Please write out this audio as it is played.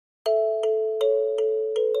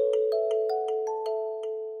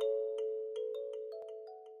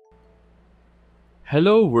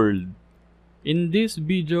Hello world! In this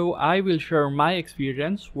video, I will share my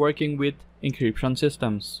experience working with encryption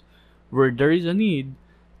systems, where there is a need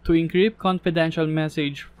to encrypt confidential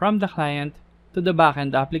message from the client to the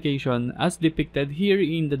backend application as depicted here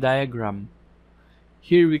in the diagram.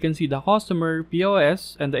 Here we can see the customer,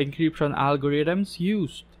 POS, and the encryption algorithms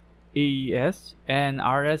used, AES and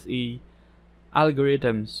RSA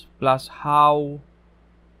algorithms, plus how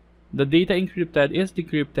the data encrypted is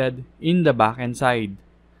decrypted in the backend side.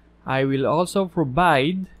 I will also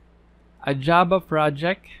provide a Java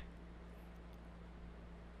project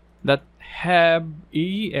that have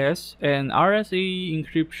AES and RSA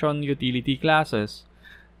encryption utility classes.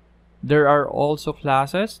 There are also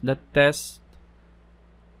classes that test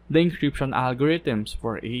the encryption algorithms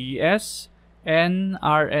for AES and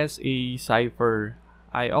RSA cipher.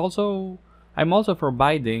 I'm also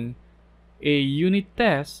providing a unit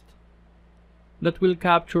test that will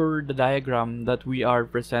capture the diagram that we are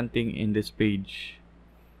presenting in this page.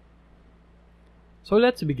 So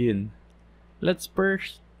let's begin. Let's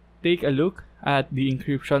first take a look at the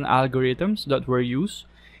encryption algorithms that were used,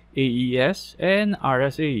 AES and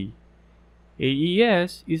RSA.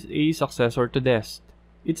 AES is a successor to DEST.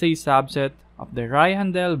 It's a subset of the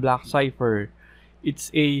Rye-Handel block cipher. It's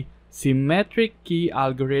a symmetric key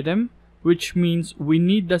algorithm, which means we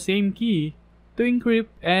need the same key to encrypt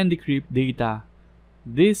and decrypt data.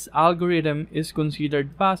 This algorithm is considered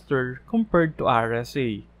faster compared to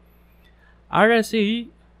RSA. RSA,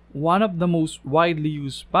 one of the most widely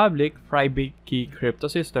used public-private key crypto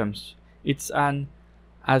systems. It's an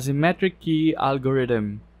asymmetric key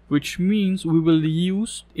algorithm, which means we will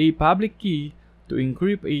use a public key to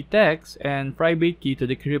encrypt a text and private key to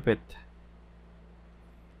decrypt it.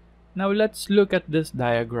 Now let's look at this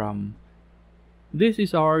diagram. This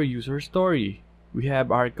is our user story. We have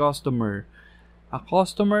our customer. A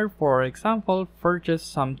customer, for example,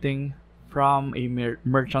 purchased something from a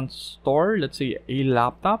merchant store, let's say a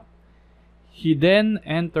laptop. He then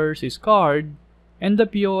enters his card and the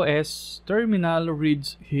POS terminal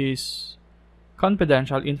reads his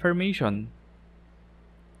confidential information.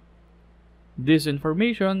 This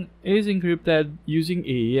information is encrypted using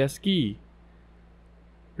AES key.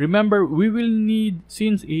 Remember, we will need,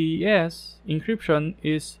 since AES encryption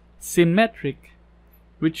is symmetric,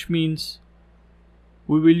 which means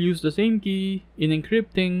we will use the same key in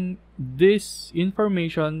encrypting this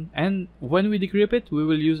information, and when we decrypt it, we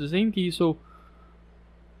will use the same key, so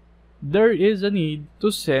there is a need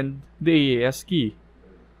to send the AES key.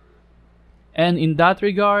 And in that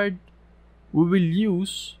regard, we will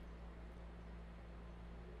use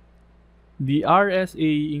the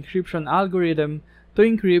RSA encryption algorithm to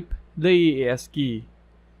encrypt the AES key.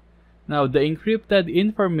 Now, the encrypted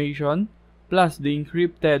information plus the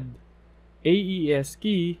encrypted AES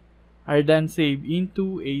key are then saved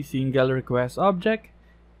into a single request object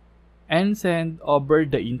and sent over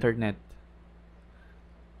the internet.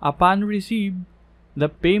 Upon receive, the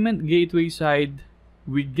payment gateway side,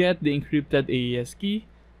 we get the encrypted AES key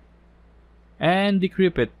and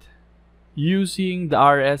decrypt it using the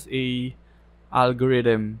RSA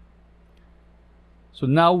algorithm. So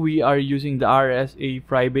now we are using the RSA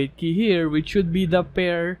private key here, which should be the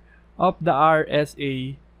pair of the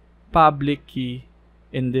RSA public key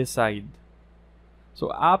in this side.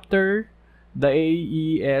 So after the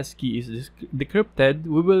AES key is decrypted,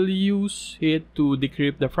 we will use it to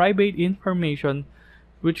decrypt the private information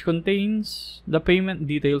which contains the payment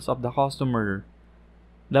details of the customer.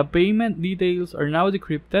 The payment details are now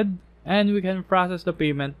decrypted and we can process the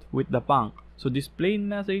payment with the bank. So this plain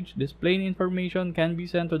message, this plain information can be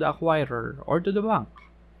sent to the acquirer or to the bank.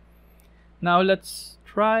 Now let's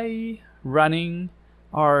try running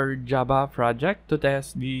our Java project to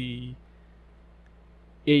test the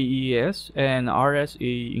AES and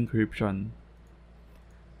RSA encryption.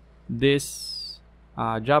 This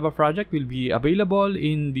Java project will be available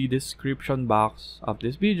in the description box of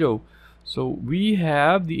this video. So we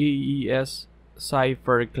have the AES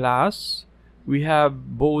cipher class. We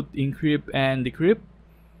have both encrypt and decrypt.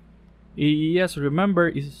 AES, remember,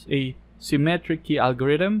 is a symmetric key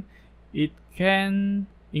algorithm. It can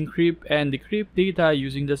encrypt and decrypt data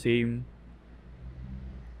using the same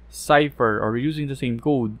cipher or using the same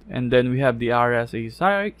code. And then we have the RSA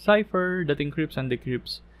cipher that encrypts and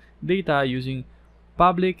decrypts data using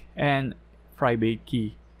public and private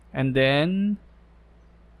key. And then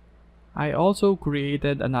I also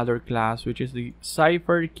created another class, which is the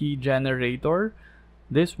cipher key generator.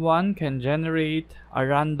 This one can generate a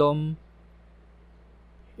random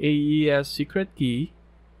AES secret key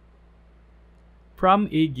from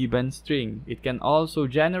a given string. It can also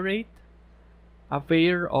generate a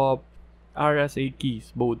pair of RSA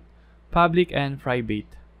keys, both public and private.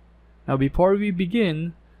 Now before we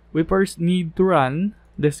begin, we first need to run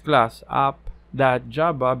this class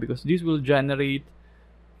app.java because this will generate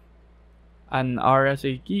an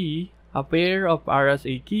RSA key, a pair of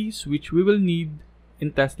RSA keys which we will need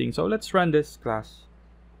in testing. So let's run this class.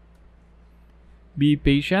 Be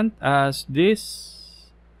patient as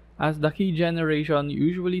the key generation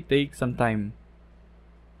usually takes some time.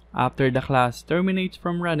 After the class terminates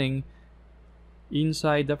from running,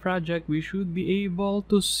 inside the project we should be able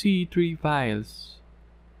to see 3 files,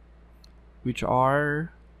 which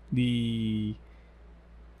are they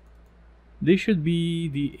should be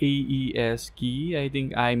the AES key. I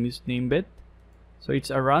think I misnamed it. So it's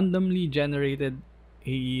a randomly generated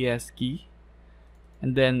AES key.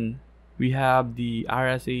 And then we have the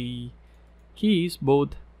RSA keys,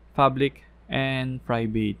 both public and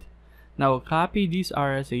private. Now copy these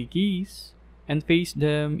RSA keys and paste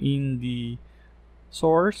them in the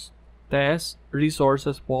source test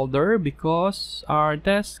resources folder because our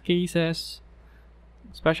test cases,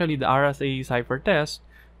 especially the RSA cipher test,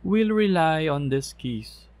 will rely on these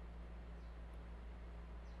keys.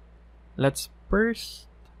 Let's first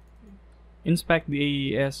inspect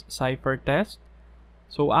the AES cipher test.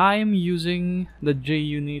 So I'm using the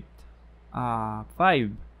JUnit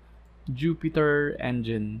 5 Jupyter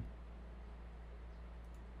engine.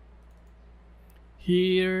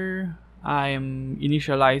 Here I'm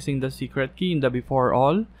initializing the secret key in the before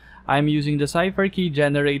all. I'm using the cipher key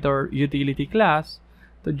generator utility class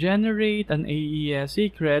to generate an AES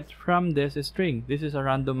secret from this string. This is a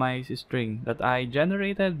randomized string that I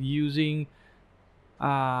generated using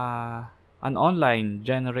an online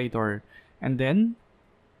generator. And then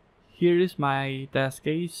here is my test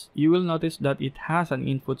case. You will notice that it has an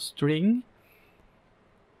input string.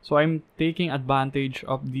 So I'm taking advantage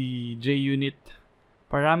of the JUnit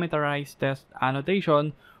parameterized test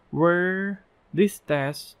annotation where this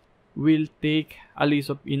test will take a list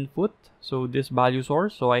of input, so this value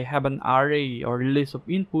source. So I have an array or list of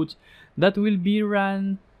inputs that will be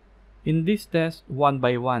run in this test one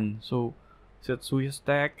by one. So Czetsuya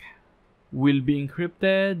Tech will be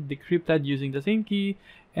decrypted using the same key,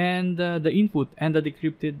 and the input and the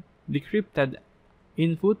decrypted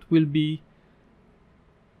input will be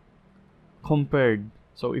compared.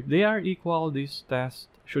 So if they are equal, this test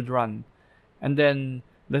should run. And then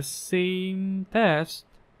the same test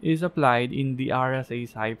is applied in the RSA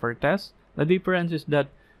cipher test. The difference is that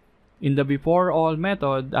in the before all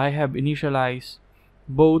method, I have initialized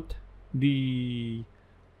both the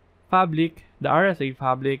RSA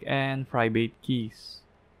public and private keys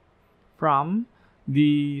from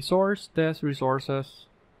the source test resources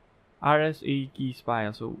RSA keys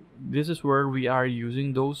file. So this is where we are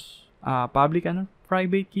using those public and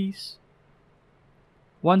private keys.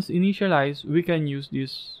 Once initialized, we can use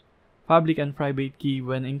this public and private key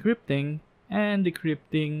when encrypting and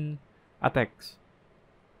decrypting a text.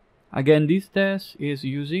 Again, this test is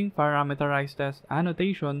using parameterized test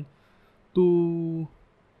annotation to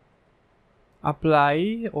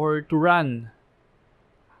apply or to run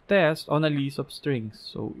tests on a list of strings.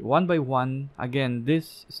 So one by one, again,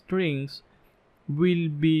 these strings will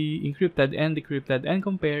be encrypted and decrypted and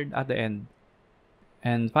compared at the end.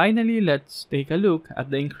 And finally, let's take a look at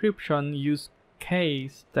the encryption use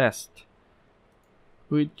case test,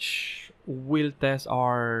 which will test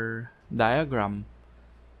our diagram.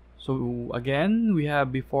 So again, we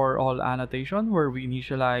have before all annotation where we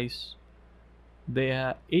initialize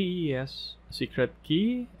the AES secret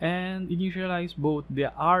key and initialize both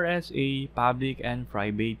the RSA public and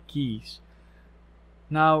private keys.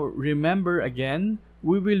 Now remember again,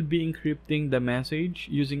 we will be encrypting the message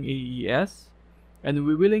using AES, and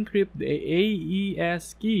we will encrypt the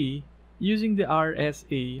AES key using the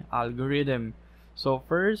RSA algorithm. So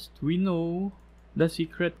first, we know the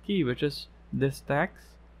secret key, which is this text.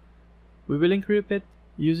 We will encrypt it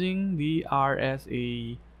using the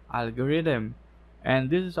RSA algorithm.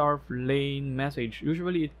 And this is our plain message.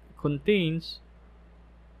 Usually it contains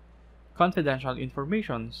confidential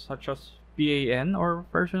information such as PAN or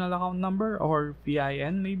personal account number, or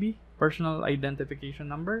PIN maybe, personal identification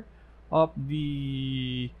number of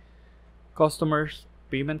the customer's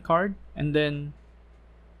payment card. And then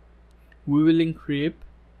we will encrypt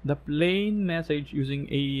the plain message using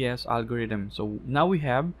AES algorithm. So now we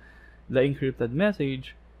have the encrypted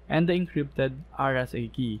message and the encrypted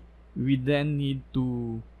RSA key. We then need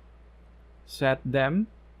to set them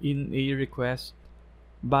in a request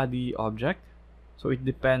body object. So it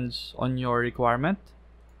depends on your requirement.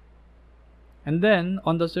 And then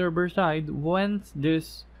on the server side, once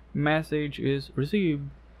this message is received,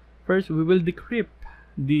 first we will decrypt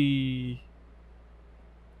the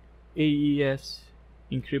AES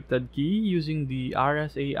encrypted key using the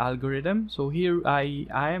RSA algorithm. So here I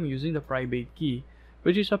am using the private key,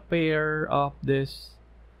 which is a pair of this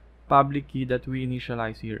public key that we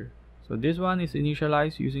initialize here. So this one is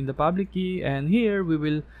initialized using the public key, and here we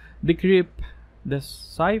will decrypt the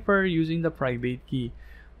cipher using the private key.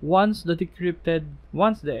 Once the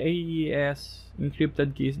AES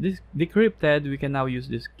encrypted key is decrypted, we can now use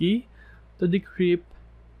this key to decrypt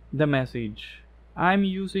the message. I'm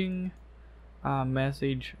using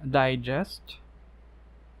message digest.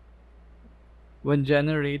 When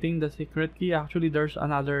generating the secret key, actually there's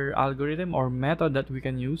another algorithm or method that we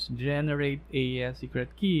can use, generate AES secret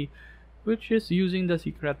key, which is using the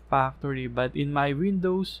secret factory. But in my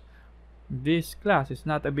Windows, this class is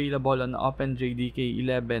not available on OpenJDK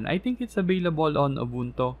 11. I think it's available on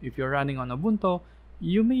Ubuntu. If you're running on Ubuntu,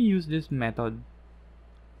 you may use this method.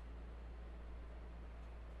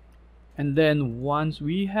 And then once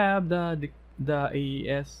we have the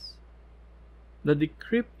AES, the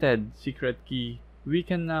decrypted secret key, we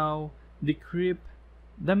can now decrypt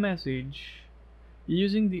the message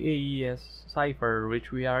using the AES cipher,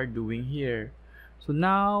 which we are doing here. So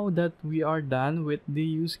now that we are done with the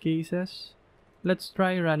use cases, let's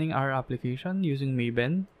try running our application using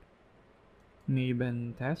Maven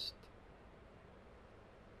test.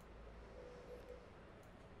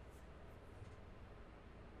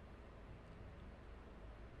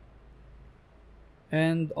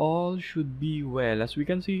 And all should be well. As we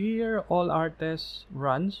can see here, all our tests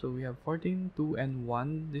run. So we have 14, 2, and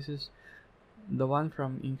 1. This is the one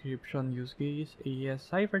from encryption use case. AES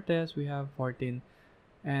cipher test, we have 14.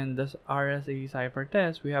 And the RSA cipher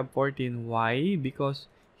test, we have 14. Why? Because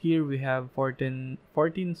here we have 14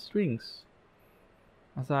 strings.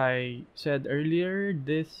 As I said earlier,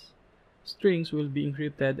 these strings will be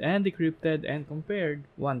encrypted and decrypted and compared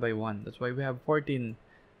one by one. That's why we have 14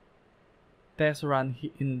 tests run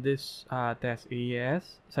in this test,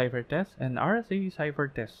 AES cipher test and RSA cipher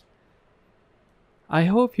test. I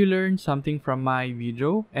hope you learned something from my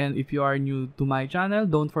video, and if you are new to my channel,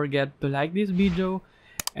 don't forget to like this video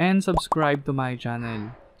and subscribe to my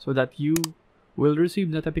channel so that you will receive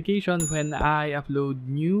notification when I upload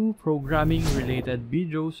new programming related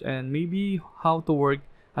videos and maybe how to work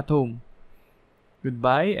at home.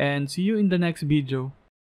 Goodbye and see you in the next video.